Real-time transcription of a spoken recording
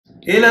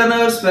Hey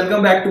learners,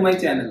 welcome back to my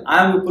channel.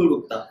 I am Vipul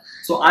Gupta.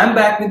 So I am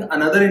back with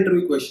another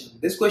interview question.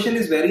 This question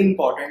is very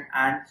important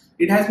and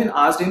it has been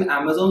asked in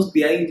Amazon's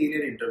BI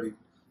engineer interview.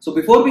 So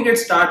before we get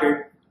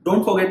started,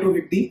 don't forget to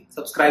hit the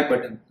subscribe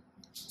button.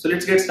 So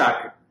let's get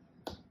started.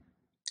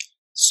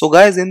 So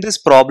guys, in this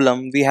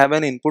problem, we have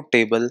an input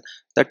table.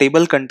 The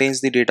table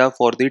contains the data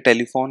for the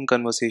telephone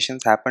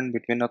conversations happened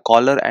between a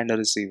caller and a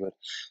receiver.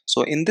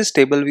 So in this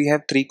table, we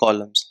have three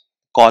columns: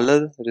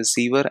 caller,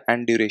 receiver,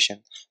 and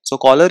duration. So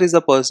caller is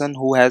the person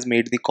who has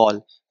made the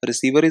call.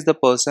 Receiver is the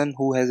person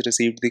who has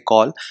received the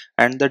call,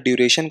 and the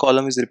duration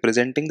column is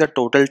representing the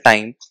total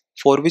time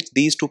for which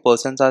these two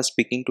persons are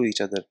speaking to each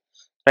other.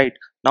 Right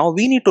now,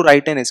 we need to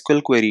write an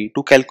SQL query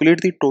to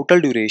calculate the total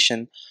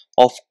duration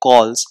of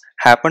calls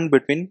happened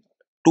between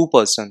two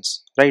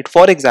persons. Right,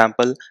 for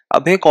example,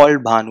 Abhay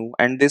called Bhanu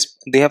and this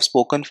they have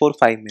spoken for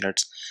 5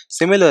 minutes.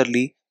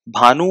 Similarly,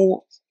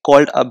 Bhanu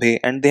called Abhay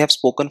and they have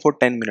spoken for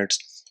 10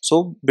 minutes.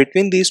 So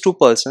between these two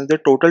persons the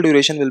total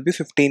duration will be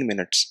 15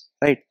 minutes.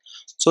 Right,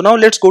 so now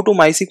let's go to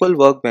MySQL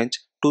workbench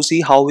to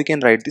see how we can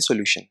write the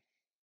solution.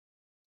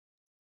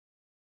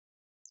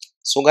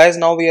 So guys,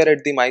 now we are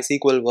at the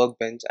MySQL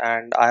workbench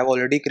and I have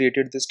already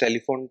created this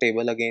telephone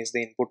table against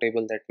the input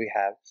table that we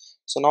have.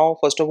 So now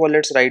first of all,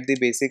 let's write the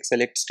basic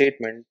select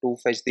statement to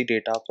fetch the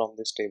data from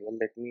this table.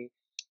 Let me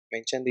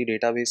mention the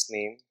database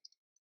name,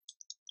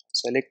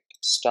 select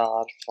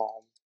star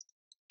from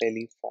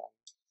telephone.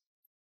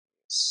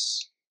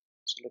 So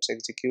let's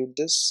execute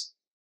this.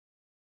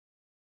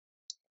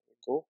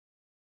 Go.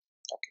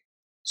 Okay.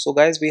 So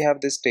guys, we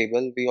have this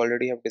table. We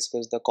already have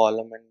discussed the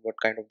column and what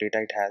kind of data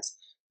it has.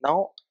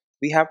 Now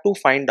we have to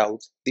find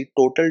out the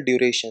total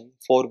duration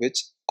for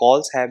which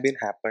calls have been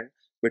happened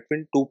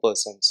between two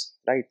persons,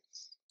 right?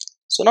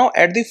 So now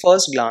at the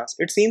first glance,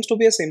 it seems to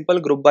be a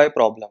simple group by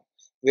problem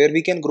where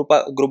we can group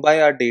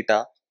by our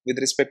data with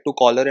respect to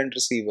caller and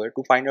receiver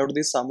to find out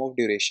the sum of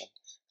duration,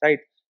 right?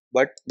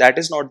 But that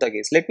is not the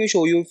case. Let me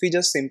show you if we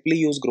just simply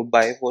use group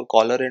by for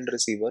caller and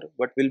receiver,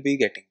 what we'll be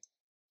getting.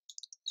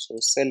 So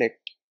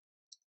select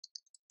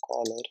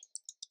caller,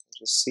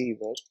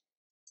 receiver,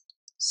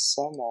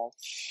 sum of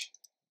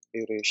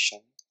duration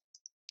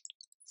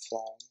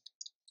from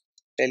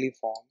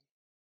telephone,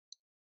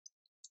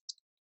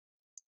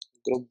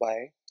 group by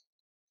 1,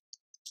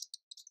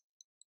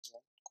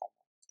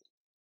 comma.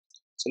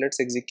 So let's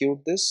execute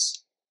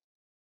this.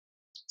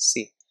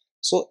 See,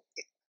 so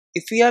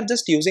if we are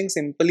just using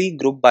simply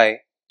group by,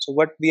 so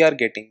what we are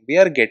getting? We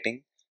are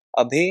getting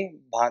Abhay,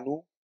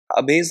 Bhanu.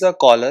 Abhay is the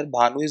caller,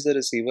 Bhanu is the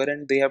receiver,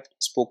 and they have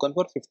spoken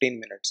for 15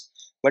 minutes.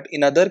 But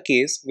in other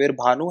case where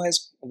Bhanu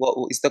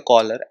is the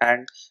caller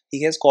and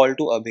he has called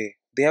to Abhay,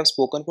 they have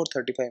spoken for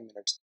 35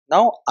 minutes.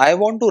 Now I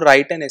want to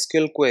write an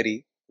SQL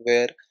query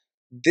where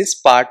this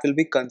part will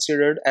be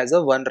considered as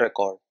a one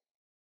record,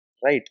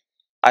 right?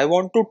 I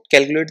want to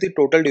calculate the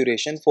total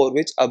duration for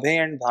which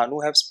Abhay and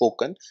Bhanu have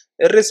spoken,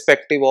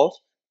 irrespective of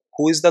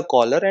who is the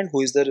caller and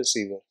who is the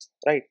receiver,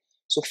 right?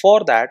 So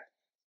for that,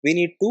 we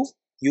need to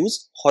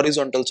use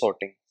horizontal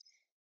sorting.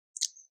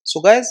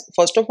 So guys,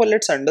 first of all,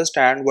 let's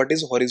understand what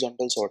is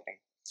horizontal sorting.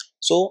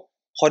 So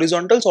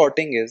horizontal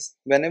sorting is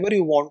whenever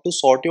you want to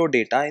sort your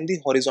data in the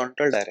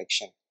horizontal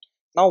direction.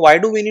 Now, why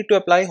do we need to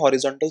apply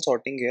horizontal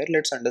sorting here?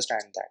 Let's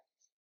understand that.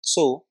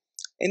 So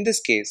in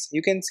this case,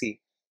 you can see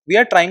we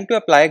are trying to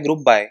apply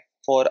group by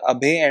for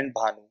Abhay and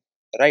Bhanu,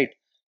 right?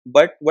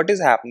 But what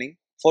is happening?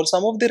 For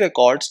some of the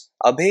records,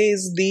 Abhay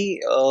is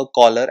the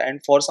caller, and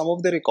for some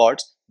of the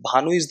records,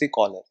 Bhanu is the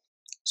caller.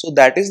 So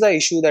that is the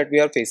issue that we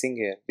are facing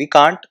here. We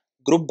can't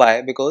group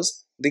by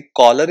because the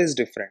caller is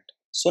different.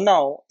 So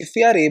now, if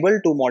we are able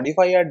to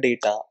modify our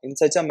data in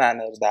such a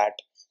manner that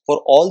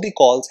for all the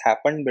calls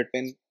happened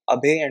between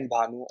Abhay and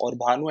Bhanu or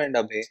Bhanu and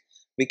Abhay,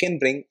 we can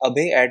bring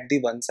Abhay at the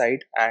one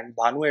side and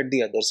Bhanu at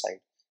the other side.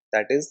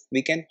 That is,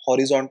 we can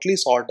horizontally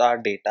sort our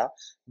data,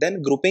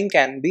 then grouping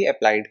can be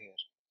applied here.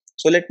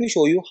 So let me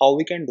show you how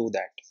we can do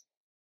that.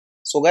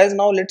 So guys,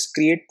 now let's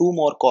create two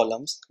more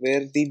columns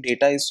where the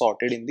data is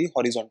sorted in the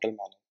horizontal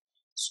manner.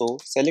 So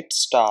select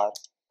star,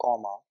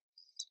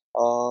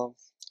 comma,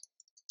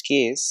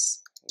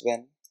 case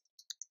when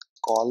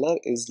caller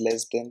is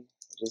less than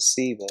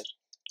receiver,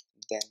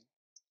 then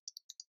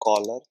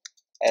caller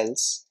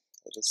else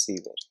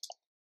receiver.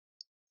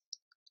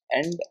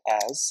 And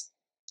as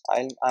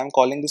I'm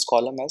calling this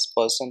column as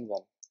person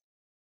 1.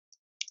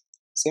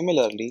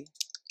 Similarly,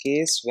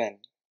 case when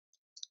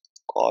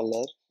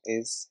caller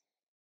is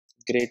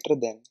greater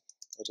than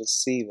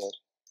receiver,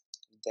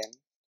 then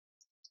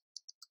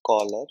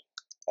caller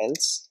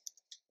else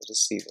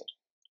receiver,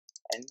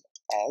 and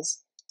as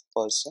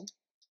person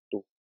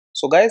 2.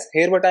 So guys,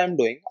 here what I am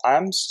doing, I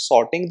am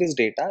sorting this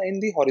data in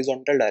the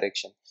horizontal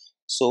direction.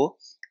 So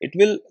it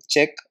will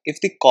check if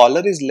the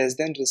caller is less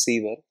than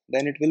receiver,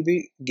 then it will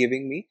be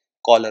giving me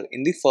caller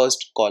in the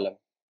first column,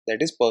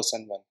 that is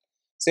person 1.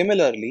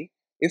 Similarly,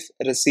 if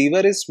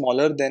receiver is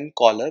smaller than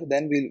caller,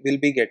 then we'll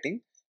be getting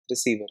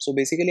receiver. So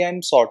basically I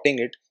am sorting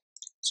it.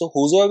 So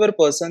whosoever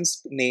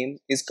person's name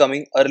is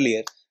coming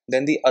earlier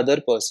than the other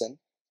person,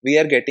 we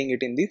are getting it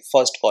in the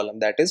first column,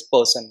 that is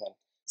person 1.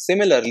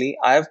 Similarly,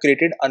 I have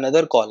created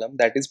another column,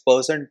 that is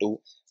person 2,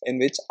 in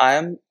which I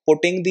am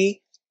putting the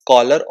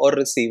caller or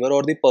receiver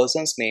or the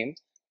person's name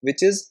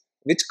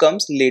which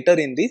comes later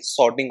in the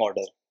sorting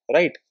order,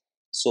 right?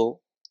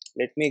 So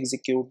let me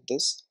execute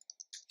this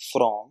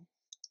from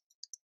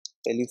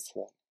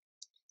telephone.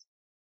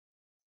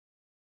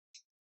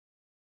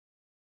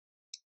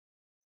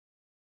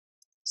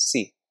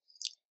 See,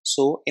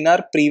 so in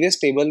our previous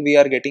table, we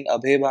are getting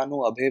Abhay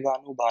Bhanu, Abhay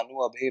Bhanu,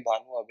 Bhanu, Abhay,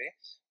 Bhanu, Abhay.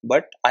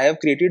 But I have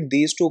created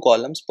these two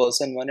columns,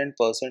 person 1 and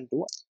person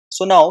 2.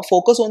 So now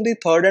focus on the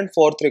third and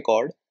fourth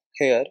record.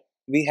 Here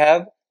we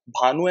have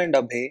Bhanu and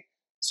Abhay.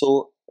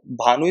 So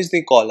Bhanu is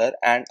the caller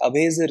and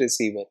Abhay is the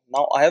receiver.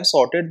 Now I have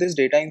sorted this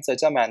data in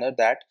such a manner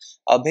that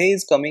Abhay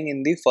is coming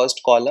in the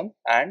first column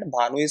and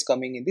Bhanu is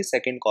coming in the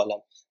second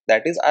column.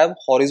 That is, I have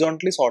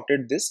horizontally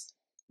sorted this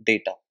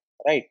data,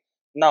 right?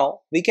 Now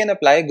we can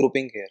apply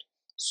grouping here.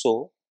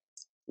 So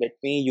let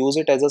me use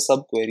it as a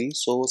subquery.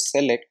 So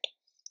select,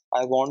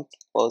 I want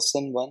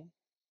person 1,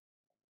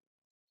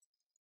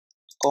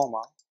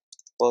 comma,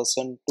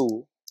 person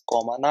 2,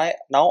 comma.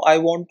 Now I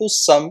want to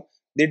sum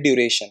the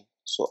duration.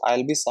 So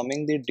I'll be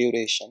summing the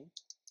duration,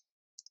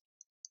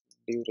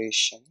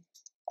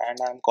 and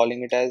I'm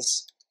calling it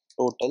as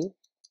total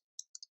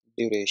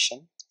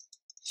duration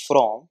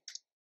from.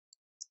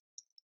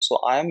 So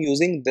I am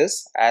using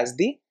this as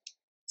the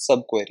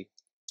subquery,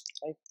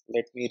 right?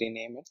 Let me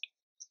rename it.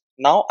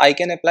 Now I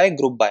can apply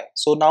group by.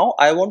 So now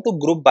I want to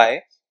group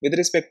by with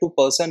respect to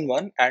person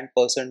 1 and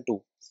person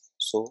 2.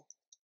 So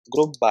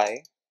group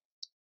by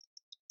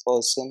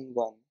person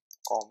 1,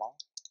 comma,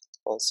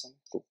 person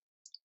 2.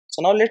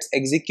 So now let's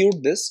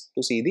execute this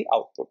to see the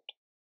output.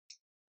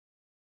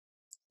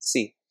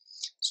 See,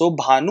 so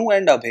Bhanu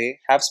and Abhay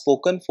have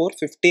spoken for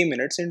 50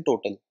 minutes in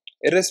total,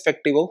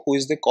 irrespective of who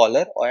is the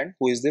caller and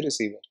who is the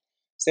receiver.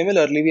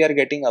 Similarly, we are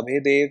getting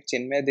Abhay Dev,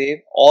 Chinmay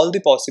Dev, all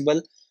the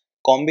possible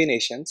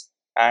combinations,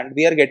 and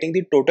we are getting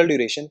the total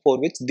duration for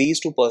which these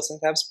two persons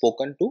have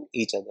spoken to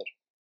each other.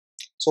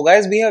 So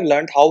guys, we have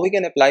learned how we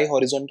can apply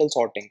horizontal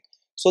sorting.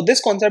 So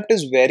this concept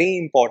is very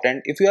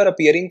important. If you are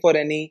appearing for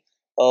any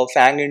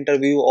FAANG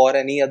interview or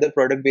any other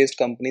product based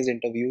companies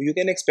interview, you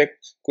can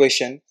expect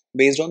question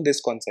based on this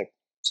concept.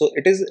 So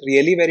it is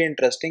really very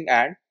interesting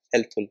and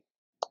helpful.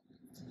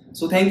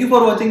 So thank you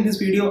for watching this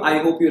video. I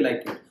hope you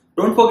liked it.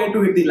 Don't forget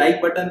to hit the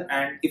like button,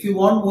 and if you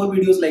want more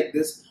videos like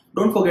this,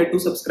 don't forget to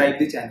subscribe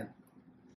the channel.